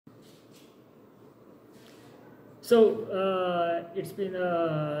It's been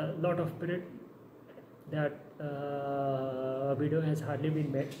a lot of period that a video has hardly been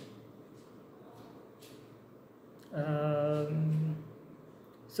made.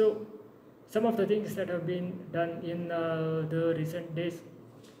 So some of the things that have been done in the recent days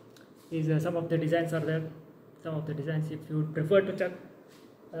is some of the designs are there. Some of the designs, if you prefer to check,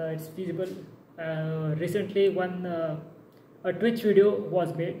 it's feasible. Recently a Twitch video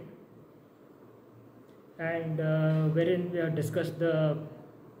was made, and wherein we have discussed the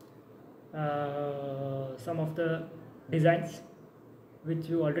some of the designs which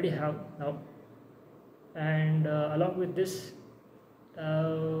you already have now, and along with this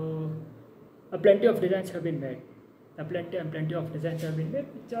plenty of designs have been made. Plenty of designs have been made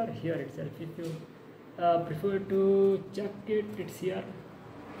which are here itself. If you prefer to check it, it's here.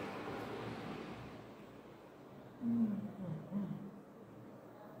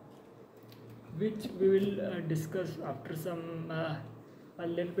 Which we will discuss after some a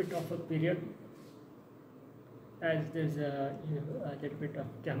little bit of a period, as there's a little bit of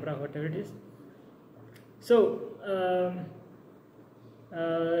camera, whatever it is. So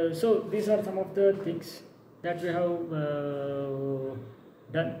these are some of the things that we have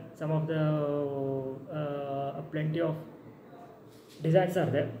done. Some of the plenty of designs are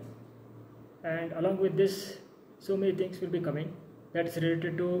there, and along with this, so many things will be coming that is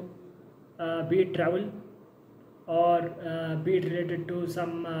related to be it travel, or be it related to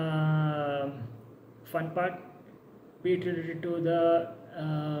some fun part, be it related to the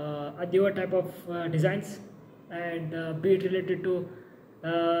newer type of designs, and be it related to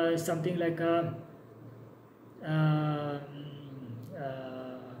something like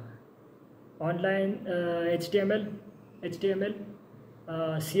online HTML,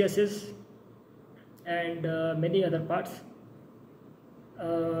 CSS, and many other parts.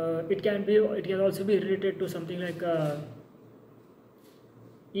 It can also be related to something like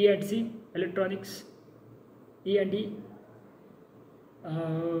E&C, electronics, E&E,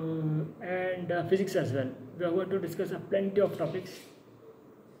 and physics as well. We are going to discuss plenty of topics,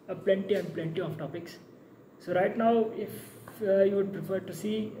 plenty of topics. So right now, if you would prefer to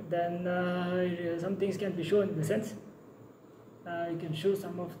see, then some things can be shown in the sense. You can show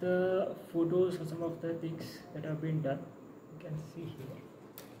some of the photos or some of the things that have been done. You can see here.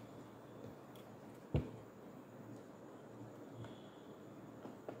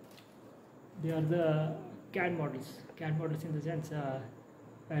 They are the CAD models in the sense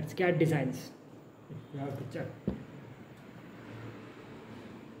it's CAD designs. You have to check.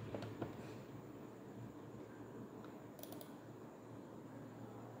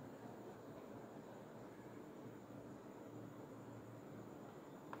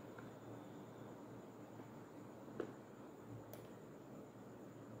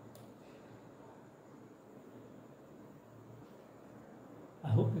 I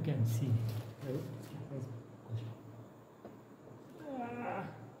hope you can see.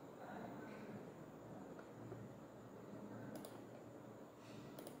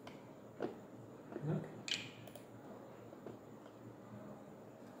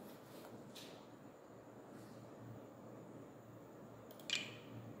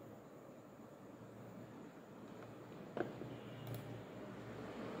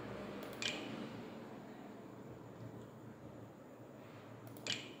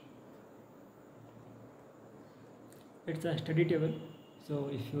 It's a study table, so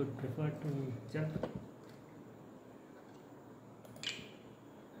if you would prefer to check.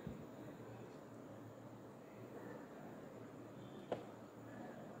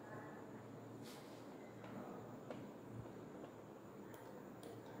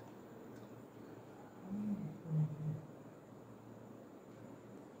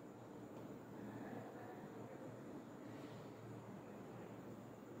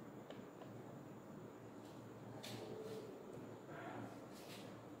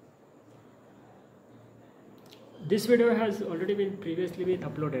 This video has already been previously been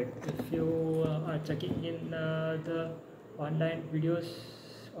uploaded. If you are checking in the online videos,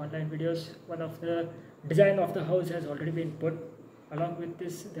 one of the design of the house has already been put. Along with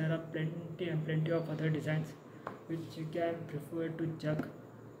this, there are plenty of other designs which you can prefer to check.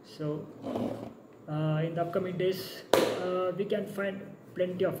 So in the upcoming days, we can find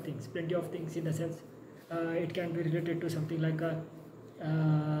plenty of things in the sense it can be related to something like a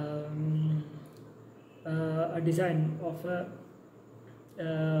design of a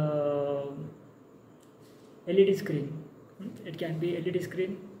LED screen. It can be LED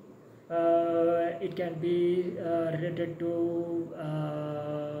screen. It can be related to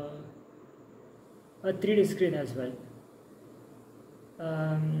a 3D screen as well.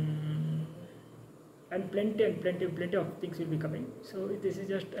 and plenty of things will be coming. So this is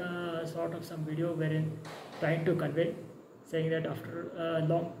just sort of some video wherein trying to convey, saying that after a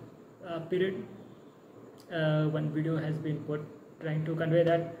long period, one video has been put, trying to convey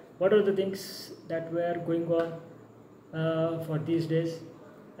that what are the things that were going on for these days,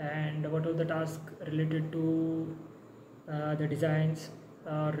 and what are the tasks related to the designs,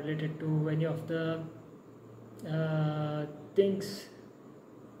 related to any of the things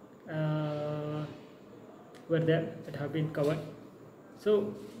were there that have been covered.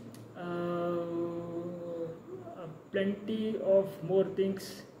 So plenty of more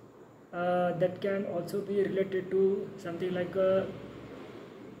things that can also be related to something like a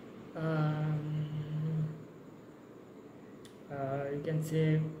you can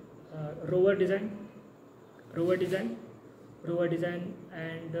say rover design,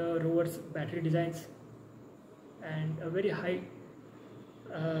 and rover's battery designs, and a very high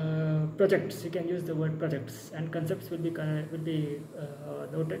projects. You can use the word projects, and concepts will be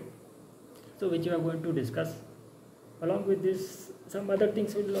noted, so which you are going to discuss. Along with this, some other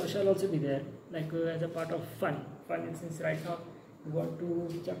things shall also be there, like as a part of fun. Since right now we want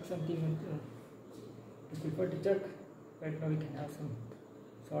to check something, to prefer to check. Right now we can have some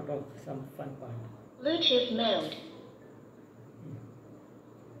sort of some fun part. Bluetooth mode.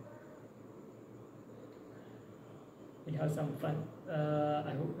 We'll have some fun.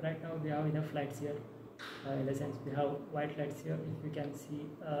 I hope right now we have enough lights here. In the sense, we have white lights here. If we can see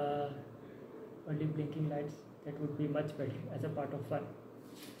only blinking lights, that would be much better as a part of fun,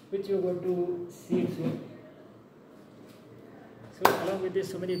 which you're going to see soon. So along with this,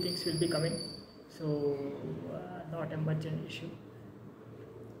 so many things will be coming, so not a much an issue,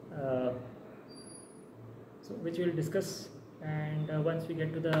 so which we'll discuss. And once we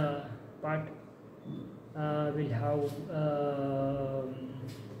get to the part, we'll have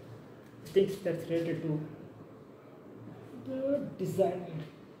things that's related to the design,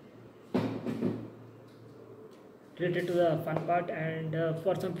 related to the fun part. And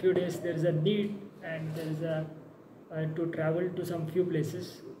for some few days there is a need, and there is a to travel to some few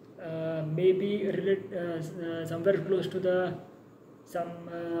places, maybe somewhere close to the some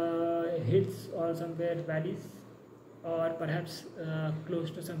hills, or somewhere valleys, or perhaps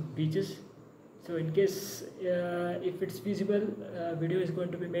close to some beaches. So in case if it's feasible, video is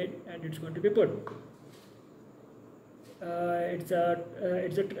going to be made and it's going to be put. It's a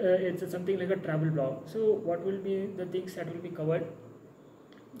something like a travel blog. So what will be the things that will be covered?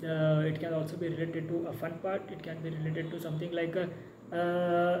 It can also be related to a fun part. It can be related to something like a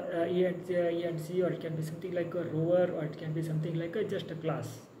E&C, or it can be something like a rover, or it can be something like just a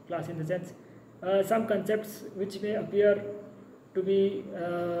class in the sense, some concepts which may appear to be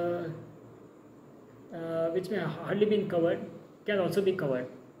which may hardly been covered can also be covered.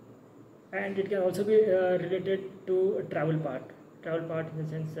 And it can also be related to a travel part in the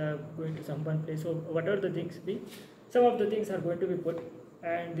sense, going to some one place. So whatever the things be, some of the things are going to be put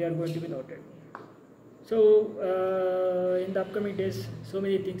and they are going to be noted. So in the upcoming days, so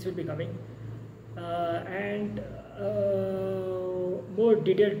many things will be coming, and more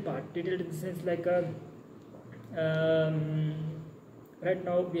detailed in the sense, like right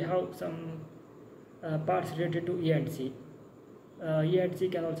now we have some parts related to E&C. E&C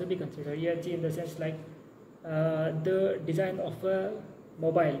can also be considered. E&C in the sense, like the design of a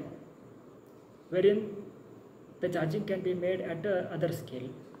mobile, wherein the charging can be made at a other scale.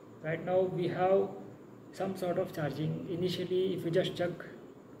 Right now we have some sort of charging. Initially, if you just check,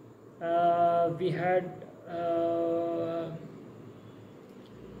 we had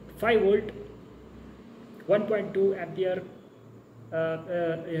 5 volt 1.2 ampere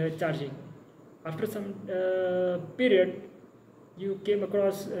charging. After some period, you came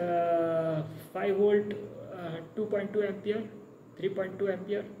across 5 volt 2.2 ampere, 3.2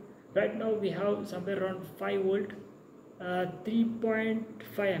 ampere. Right now we have somewhere around 5 volt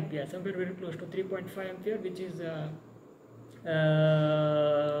 3.5 ampere, somewhere very close to 3.5 ampere, which is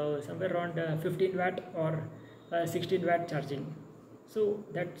somewhere around 15 watt or 16 watt charging. So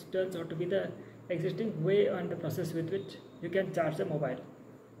that turns out to be the existing way and the process with which you can charge the mobile,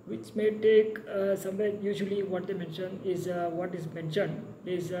 which may take somewhere, usually what they mention is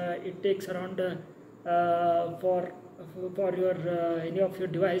it takes around for your any of your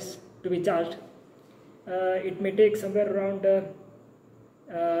device to be charged, it may take somewhere around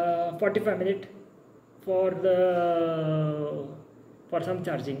 45 minutes for some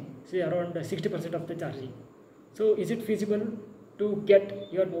charging, say around 60% of the charging. So is it feasible to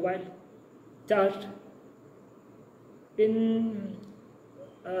get your mobile charged in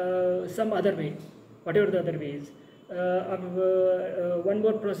some other way, whatever the other way is? one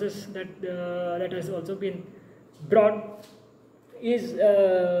more process that has also been brought is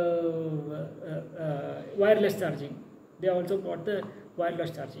wireless charging. They also brought the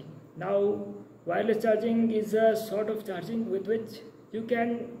wireless charging. Now wireless charging is a sort of charging with which you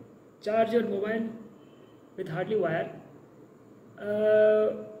can charge your mobile with hardly wire,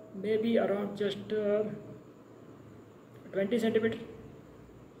 maybe around just 20 centimeter,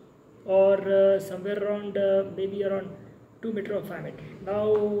 or somewhere around maybe around 2 meter or 5 meter.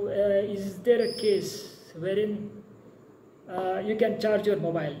 Now is there a case wherein you can charge your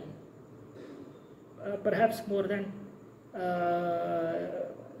mobile perhaps more than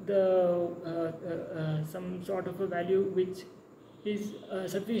some sort of a value which is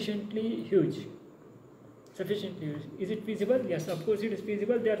sufficiently huge? Is it feasible? Yes, of course it is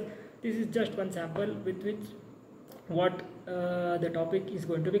feasible. This is just one sample with which what the topic is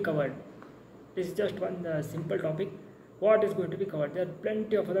going to be covered. This is just one simple topic what is going to be covered. There are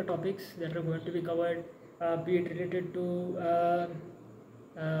plenty of other topics that are going to be covered, be it related to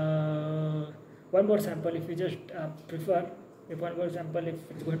one more sample if you just prefer. If one more sample, if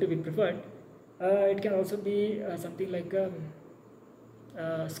it's going to be preferred, it can also be something like a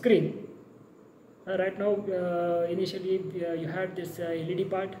screen. Right now, initially you had this LED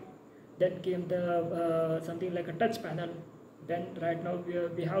part, then came the something like a touch panel. Then right now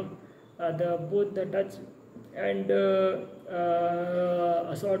we have both the touch and a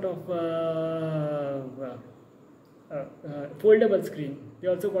sort of foldable screen. They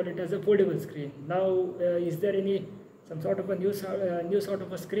also call it as a foldable screen. Now, is there some sort of a new sort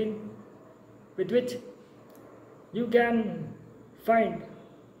of a screen with which you can find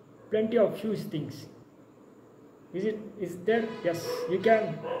plenty of huge things? Is there? Yes, you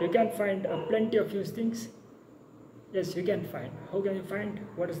can find plenty of huge things. Yes, you can find. How can you find?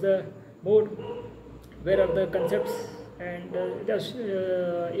 What is the mode? Where are the concepts? And just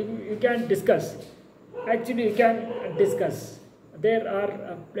you can discuss. Actually, you can discuss. There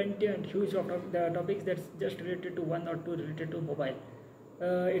are plenty and huge of the topics that's just related to one or two related to mobile.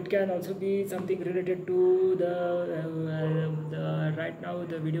 It can also be something related to the right now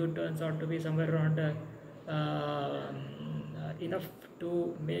the video turns out to be somewhere around enough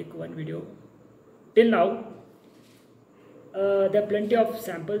to make one video. Till now, there are plenty of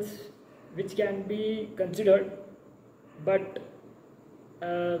samples which can be considered, but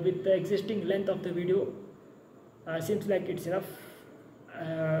with the existing length of the video, seems like it's enough.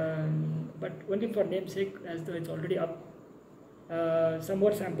 But only for namesake, as though it's already up. Some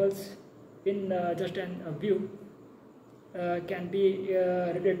more samples in just a view can be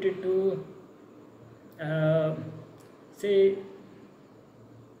related to say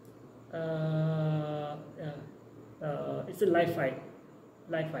it's a Li-Fi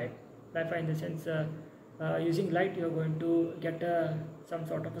in the sense using light you are going to get some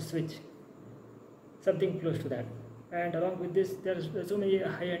sort of a switch, something close to that. And along with this, there's so many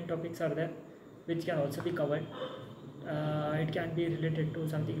high-end topics are there which can also be covered. It can be related to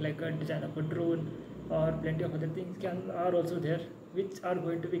something like a design of a drone, or plenty of other things are also there which are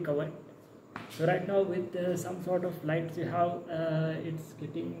going to be covered. So right now with some sort of lights you have, it's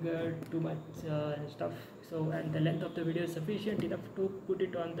getting too much stuff. So, and the length of the video is sufficient enough to put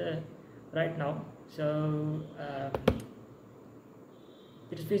it on the right now. So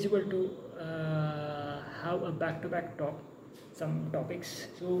it is feasible to have a back-to-back talk, some topics.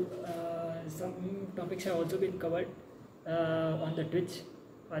 So some topics have also been covered on the Twitch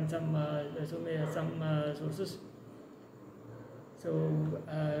on some sources. So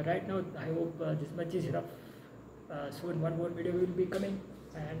right now I hope this much is enough. Soon one more video will be coming,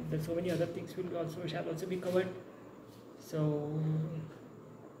 and so many other things shall also be covered. So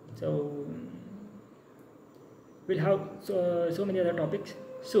we'll have so many other topics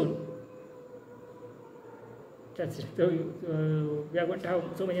soon. That's it. So we are going to have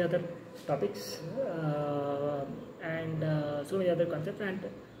so many other topics and so many other concepts, and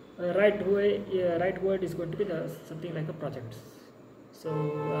right word is going to be something like a project. So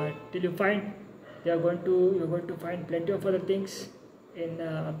till you find, you're going to find plenty of other things in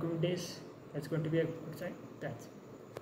upcoming days. That's going to be a good sign. Thanks.